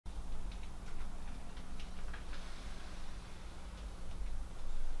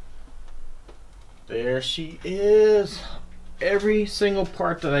There she is. Every single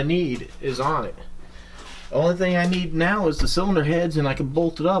part that I need is on it. The only thing I need now is the cylinder heads, and I can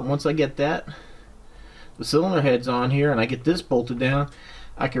bolt it up. Once I get that, the cylinder heads on here, and I get this bolted down,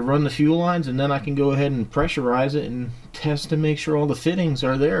 I can run the fuel lines, and then I can go ahead and pressurize it and test to make sure all the fittings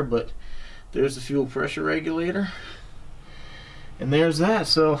are there. But there's the fuel pressure regulator, and there's that.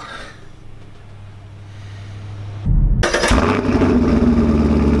 So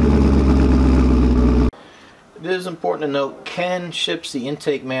it is important to note, Ken ships the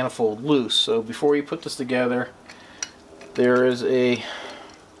intake manifold loose. So before you put this together, there is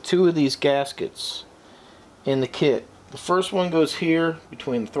two of these gaskets in the kit. The first one goes here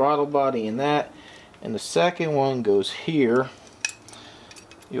between the throttle body and that, and the second one goes here.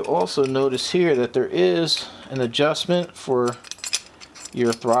 You'll also notice here that there is an adjustment for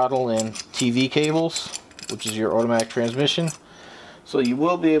your throttle and TV cables, which is your automatic transmission. So you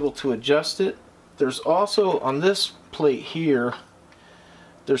will be able to adjust it. There's also, on this plate here,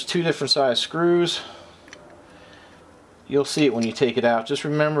 there's two different size screws. You'll see it when you take it out. Just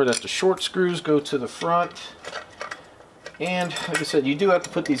remember that the short screws go to the front. And like I said, you do have to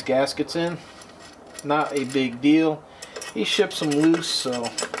put these gaskets in. Not a big deal. He ships them loose, so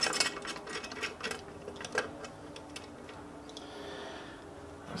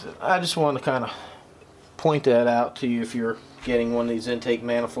I just want to kind of point that out to you if you're getting one of these intake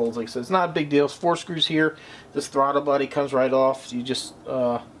manifolds. Like I said, it's not a big deal. It's 4 screws here. This throttle body comes right off. You just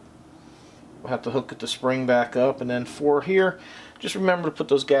have to hook the spring back up, and then 4 here. Just remember to put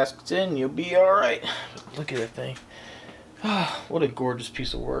those gaskets in. You'll be all right. Look at that thing. What a gorgeous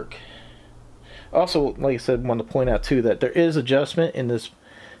piece of work. Also, like I said, I want to point out too that there is adjustment in this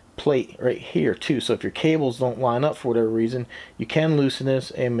plate right here too. So if your cables don't line up for whatever reason, you can loosen this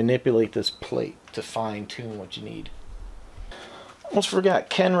and manipulate this plate to fine tune what you need. Almost forgot,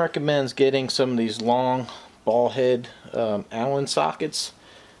 Ken recommends getting some of these long ball head Allen sockets.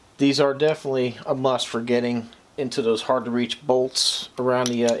 These are definitely a must for getting into those hard to reach bolts around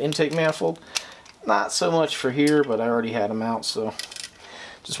the intake manifold. Not so much for here, but I already had them out, so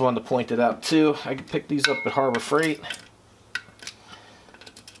just wanted to point it out too. I can pick these up at Harbor Freight.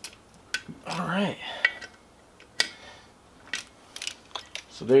 Alright.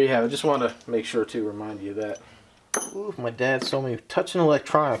 So there you have it. Just want to make sure to remind you of that. Ooh, my dad told me touching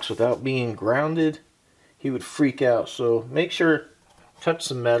electronics without being grounded, he would freak out. So make sure, touch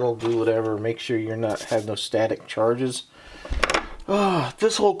some metal, do whatever, make sure you're not have no static charges. Oh,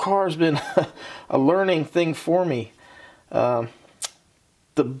 this whole car has been a learning thing for me.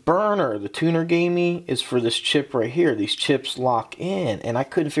 The burner the tuner gave me is for this chip right here. These chips lock in, and I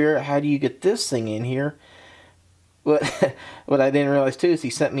couldn't figure out how do you get this thing in here. But what I didn't realize too is he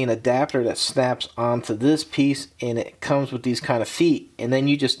sent me an adapter that snaps onto this piece, and it comes with these kind of feet. And then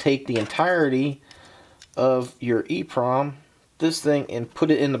you just take the entirety of your eprom, this thing, and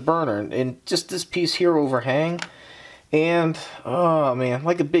put it in the burner. And just this piece here overhang. And, oh man,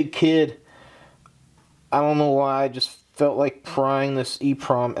 like a big kid, I don't know why, I just felt like prying this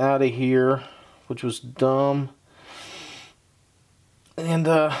eprom out of here, which was dumb. And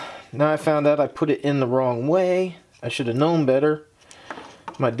now I found out I put it in the wrong way. I should have known better.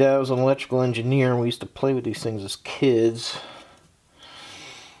 My dad was an electrical engineer, and we used to play with these things as kids.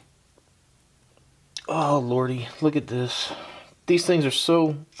 Oh lordy, look at this. These things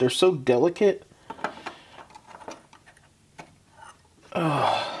are they're so delicate.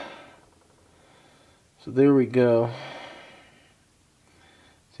 Oh. So there we go.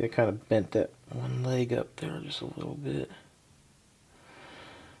 See, I kind of bent that one leg up there just a little bit.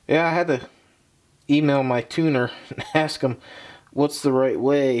 Yeah, I had to email my tuner and ask him what's the right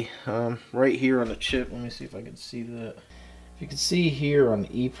way. Right here on the chip, let me see if I can see that. If you can see here on the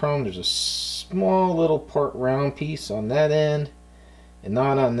eprom, there's a small little part round piece on that end and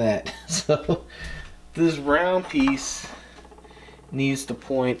not on that. So this round piece needs to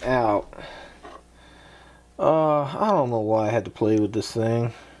point out. I don't know why I had to play with this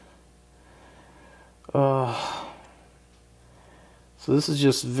thing. So this is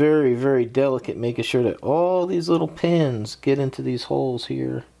just very, very delicate, making sure that all these little pins get into these holes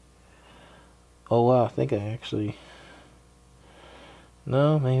here. Oh wow, I think I actually...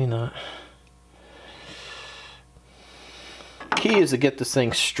 No, maybe not. Key is to get this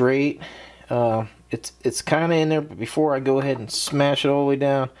thing straight. It's kind of in there, but before I go ahead and smash it all the way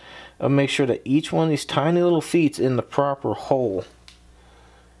down, I'll make sure that each one of these tiny little feet's in the proper hole.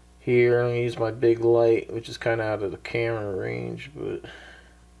 Here, I'm going to use my big light, which is kind of out of the camera range, but...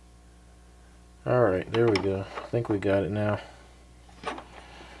 Alright, there we go. I think we got it now.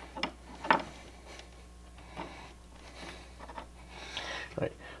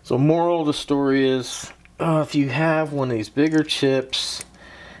 Alright, So moral of the story is, if you have one of these bigger chips,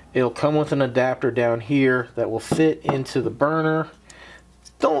 it'll come with an adapter down here that will fit into the burner.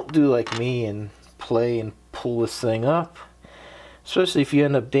 Don't do like me and play and pull this thing up. Especially if you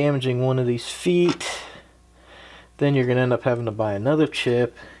end up damaging one of these feet, then you're going to end up having to buy another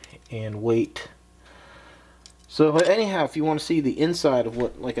chip and wait. So anyhow, if you want to see the inside of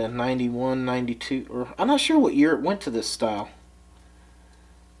what, like a 91, 92, or I'm not sure what year it went to this style.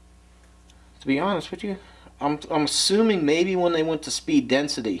 To be honest with you, I'm assuming maybe when they went to speed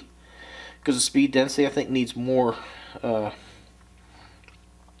density, because the speed density I think needs more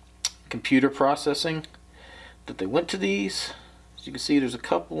computer processing, that they went to these. As you can see, there's a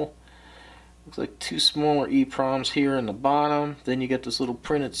couple, looks like 2 smaller EPROMs here in the bottom. Then you get this little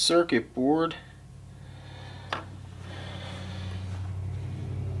printed circuit board.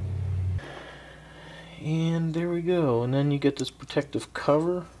 And there we go. And then you get this protective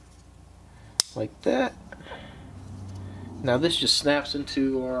cover like that. Now this just snaps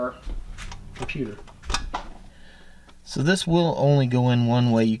into our computer. So this will only go in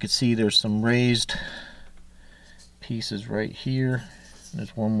one way. You can see there's some raised pieces right here.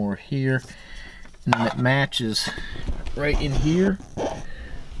 There's one more here. And then it matches right in here.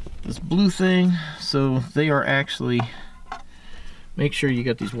 This blue thing. So they are actually, make sure you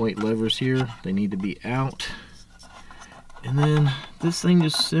got these white levers here. They need to be out. And then this thing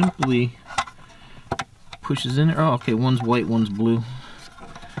just simply pushes in there. Oh, okay, one's white, one's blue.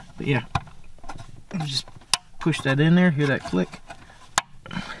 But yeah, just push that in there. Hear that click?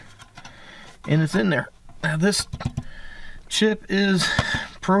 And it's in there. Now this chip is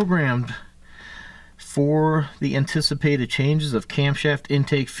programmed for the anticipated changes of camshaft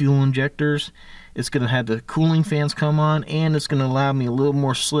intake fuel injectors. It's going to have the cooling fans come on, and it's going to allow me a little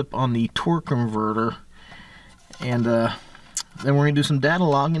more slip on the torque converter. And then we're going to do some data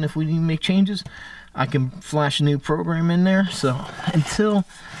logging. If we need to make changes, I can flash a new program in there. So until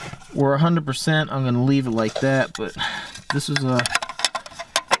we're 100%, I'm going to leave it like that. But this is the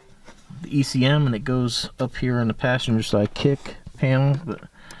ECM, and it goes up here on the passenger side kick panel. But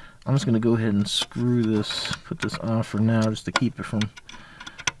I'm just going to go ahead and screw this, put this on for now, just to keep it from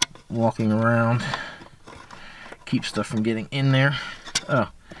walking around, keep stuff from getting in there. Oh,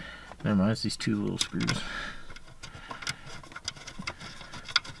 never mind, it's these 2 little screws.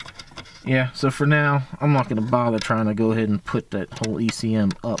 Yeah, so for now, I'm not going to bother trying to go ahead and put that whole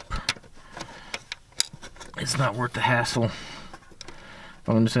ECM up. It's not worth the hassle.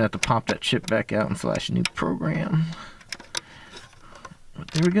 I'm just going to have to pop that chip back out and flash a new program. But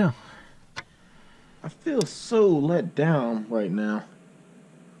there we go. I feel so let down right now.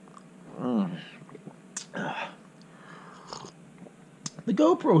 The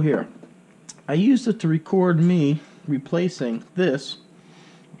GoPro here, I used it to record me replacing this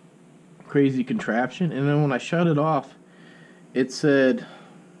crazy contraption, and then when I shut it off, it said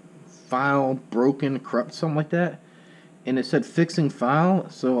file broken, corrupt, something like that, and it said fixing file.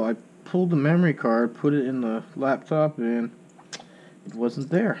 So I pulled the memory card, put it in the laptop, and it wasn't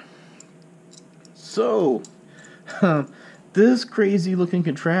there. So this crazy looking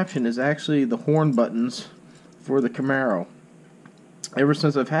contraption is actually the horn buttons for the Camaro. Ever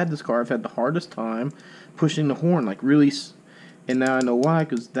since I've had this car, I've had the hardest time pushing the horn, like really. And now I know why,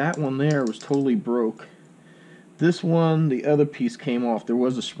 because that one there was totally broke. This one, the other piece came off. There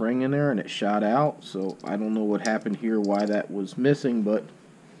was a spring in there and it shot out, so I don't know what happened here, why that was missing, but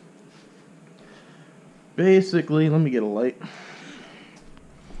basically, let me get a light.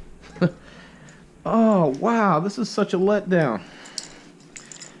 Oh, wow, this is such a letdown.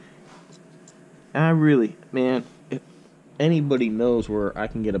 I really, man, if anybody knows where I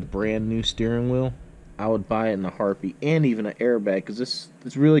can get a brand new steering wheel, I would buy it in a heartbeat, and even an airbag, because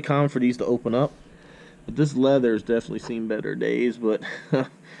it's really common for these to open up. But this leather has definitely seen better days. But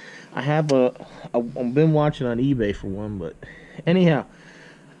I have I've been watching on eBay for one. But anyhow,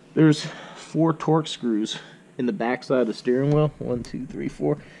 there's 4 torque screws in the back side of the steering wheel. 1, 2, 3,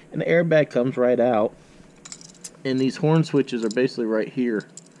 4, and the airbag comes right out. And these horn switches are basically right here.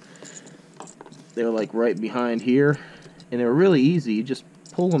 They're like right behind here, and they're really easy. You just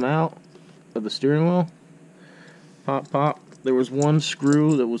pull them out of the steering wheel, pop, pop. There was one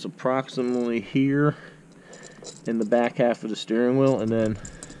screw that was approximately here in the back half of the steering wheel, and then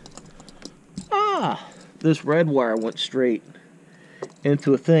this red wire went straight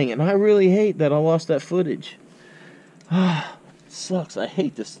into a thing, and I really hate that I lost that footage. Sucks. I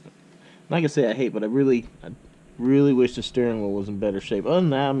hate this. I'm not gonna say I hate, but I really wish the steering wheel was in better shape. Other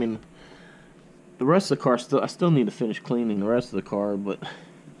than that, I mean, the rest of the car I still need to finish cleaning the rest of the car, but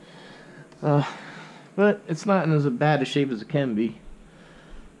it's not in as bad a shape as it can be.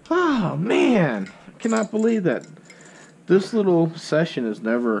 Oh man, I cannot believe that. This little session has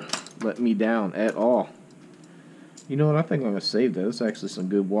never let me down at all. You know what, I think I'm going to save that. That's actually some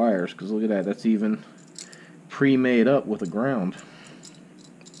good wires, because look at that, that's even pre-made up with a ground.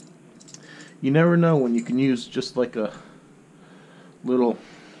 You never know when you can use just like a little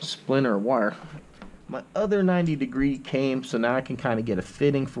splinter wire. My other 90-degree came, so now I can kind of get a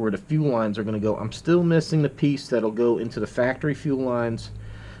fitting for where the fuel lines are going to go. I'm still missing the piece that'll go into the factory fuel lines.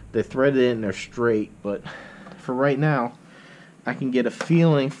 They threaded it and they're straight, but for right now, I can get a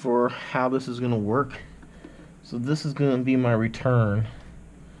feeling for how this is going to work. So this is going to be my return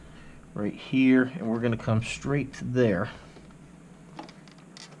right here, and we're going to come straight to there.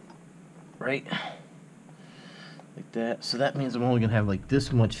 Right? Like that. So that means I'm only going to have like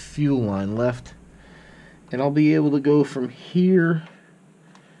this much fuel line left. And I'll be able to go from here.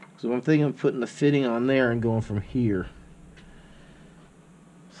 So I'm thinking of putting the fitting on there and going from here.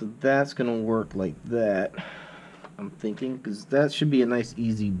 So that's going to work like that, I'm thinking, because that should be a nice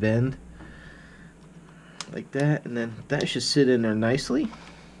easy bend. Like that, and then that should sit in there nicely.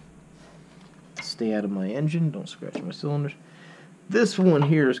 Stay out of my engine, don't scratch my cylinders. This one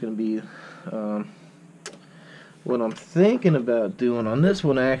here is going to be what I'm thinking about doing on this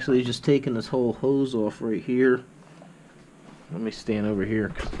one. Actually, just taking this whole hose off right here. Let me stand over here,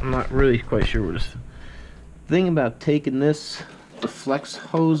 'cause I'm not really quite sure what this thing about taking this, the flex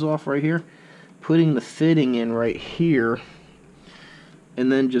hose off right here, putting the fitting in right here,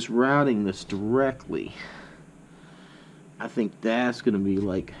 and then just routing this directly. I think that's going to be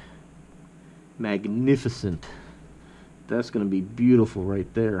like magnificent. That's going to be beautiful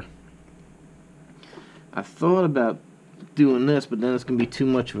right there. I thought about doing this, but then it's going to be too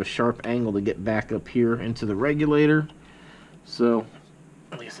much of a sharp angle to get back up here into the regulator. So,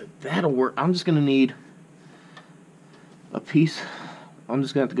 like I said, that'll work. I'm just going to need a piece. I'm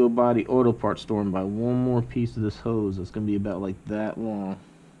just going to have to go by the auto parts store and buy one more piece of this hose. It's going to be about like that long.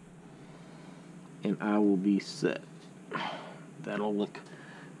 And I will be set. That'll look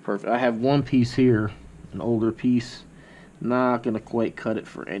perfect. I have one piece here, an older piece. Not going to quite cut it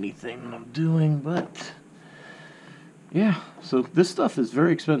for anything that I'm doing, but yeah. So this stuff is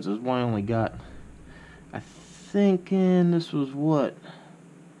very expensive. That's why I only got, I think this was what?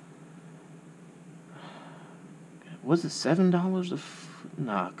 Was it $7 a foot?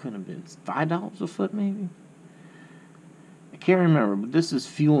 Nah, it couldn't have been. $5 a foot maybe? I can't remember, but this is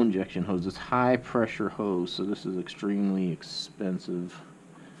fuel injection hose. It's high pressure hose, so this is extremely expensive.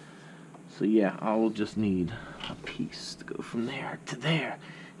 So yeah, I will just need a piece to go from there to there,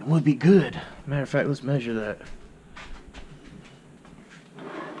 and we'll be good. Matter of fact, let's measure that.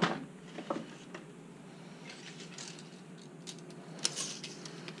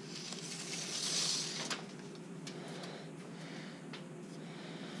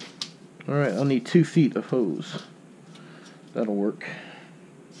 Alright, I'll need 2 feet of hose. That'll work.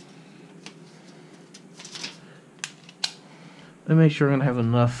 Let me make sure I'm going to have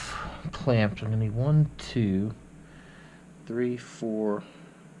enough clamps. I'm going to need 1, 2, 3, 4,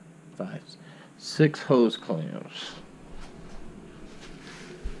 5, 6 hose clamps.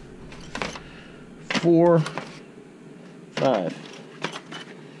 4, 5.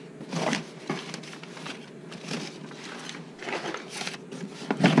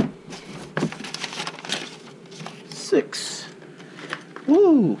 6.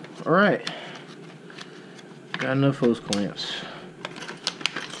 Woo! Alright. Got enough hose clamps.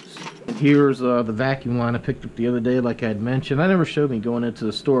 And here's the vacuum line I picked up the other day, like I had mentioned. I never showed me going into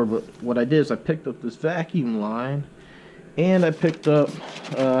the store, but what I did is I picked up this vacuum line, and I picked up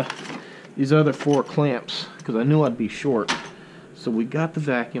these other 4 clamps, because I knew I'd be short. So we got the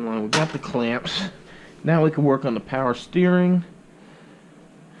vacuum line, we got the clamps. Now we can work on the power steering.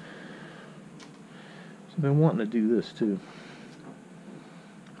 So I've been wanting to do this too.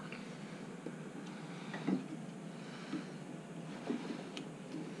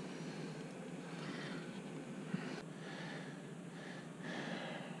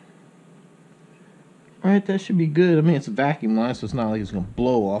 Alright, that should be good. I mean, it's a vacuum line, so it's not like it's going to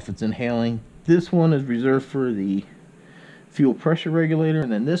blow off. It's inhaling. This one is reserved for the fuel pressure regulator,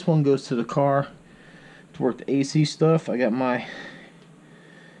 and then this one goes to the car to work the AC stuff. I got my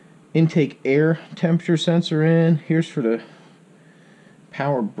intake air temperature sensor in. Here's for the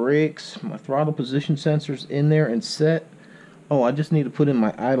power brakes. My throttle position sensor's in there and set. Oh, I just need to put in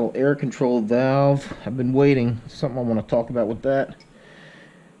my idle air control valve. I've been waiting. Something I want to talk about with that.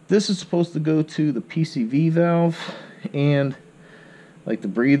 This is supposed to go to the PCV valve and like the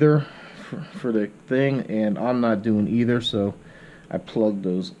breather for the thing, and I'm not doing either, so I plugged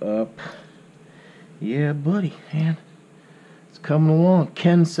those up. Yeah, buddy, man. It's coming along.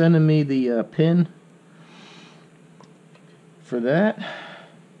 Ken sending me the pin for that,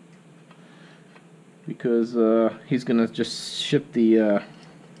 because he's gonna just ship the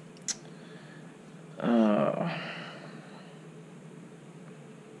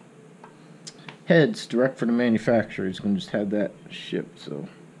heads direct for the manufacturer. He's gonna just have that shipped. So,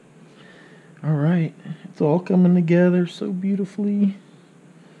 all right, it's all coming together so beautifully.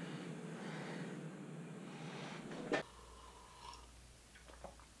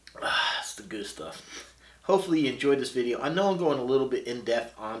 That's the good stuff. Hopefully you enjoyed this video. I know I'm going a little bit in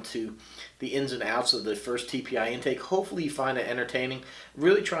depth onto the ins and outs of the First TPI intake. Hopefully you find it entertaining.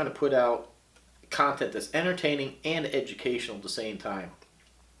 Really trying to put out content that's entertaining and educational at the same time.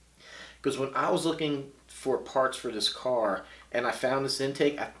 Because when I was looking for parts for this car and I found this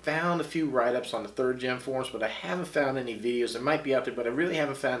intake, I found a few write-ups on the 3rd Gen forums, but I haven't found any videos. There might be out there, but I really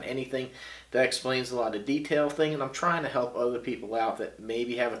haven't found anything that explains a lot of detail thing. And I'm trying to help other people out that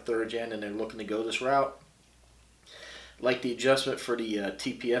maybe have a 3rd Gen and they're looking to go this route. Like the adjustment for the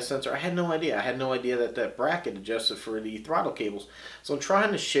TPS sensor, I had no idea. I had no idea that that bracket adjusted for the throttle cables. So I'm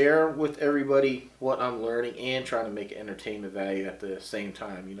trying to share with everybody what I'm learning and trying to make entertainment value at the same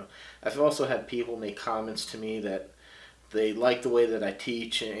time. You know, I've also had people make comments to me that they like the way that I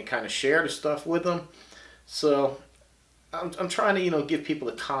teach and kind of share the stuff with them. So I'm trying to, you know, give people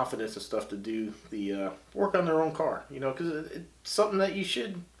the confidence and stuff to do the work on their own car. You know, because it's something that you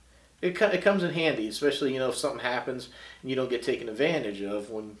should. It comes in handy, especially, you know, if something happens and you don't get taken advantage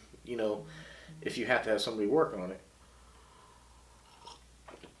of when, you know, if you have to have somebody work on it.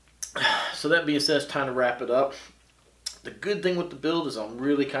 So that being said, it's time to wrap it up. The good thing with the build is I'm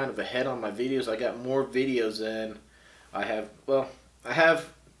really kind of ahead on my videos. I got more videos than I have. Well, I have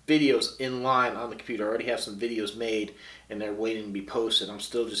videos in line on the computer. I already have some videos made and they're waiting to be posted. I'm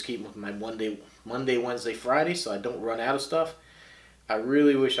still just keeping with my Monday, Wednesday, Friday, so I don't run out of stuff. I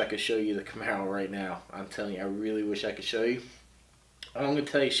really wish I could show you the Camaro right now. I'm telling you, I really wish I could show you. I'm going to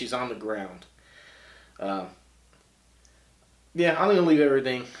tell you she's on the ground. Yeah, I'm going to leave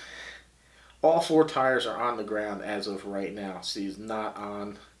everything. All 4 tires are on the ground as of right now. She's not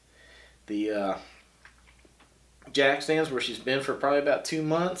on the jack stands where she's been for probably about 2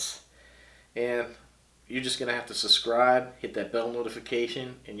 months. And you're just going to have to subscribe, hit that bell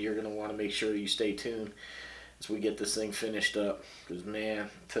notification, and you're going to want to make sure you stay tuned as we get this thing finished up. Because, man,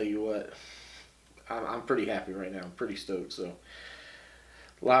 I tell you what, I'm pretty happy right now. I'm pretty stoked. So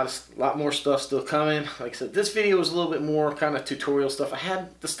a lot more stuff still coming. Like I said, this video was a little bit more kind of tutorial stuff. I had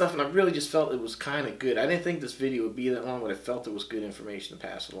the stuff and I really just felt it was kind of good. I didn't think this video would be that long, but I felt it was good information to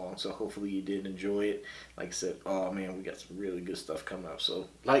pass along. So hopefully you did enjoy it. Like I said, oh man, we got some really good stuff coming up. So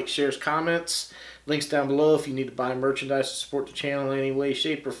like, shares, comments, links down below if you need to buy merchandise to support the channel in any way,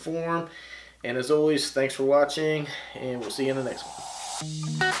 shape, or form. And as always, thanks for watching, and we'll see you in the next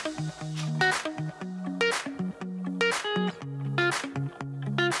one.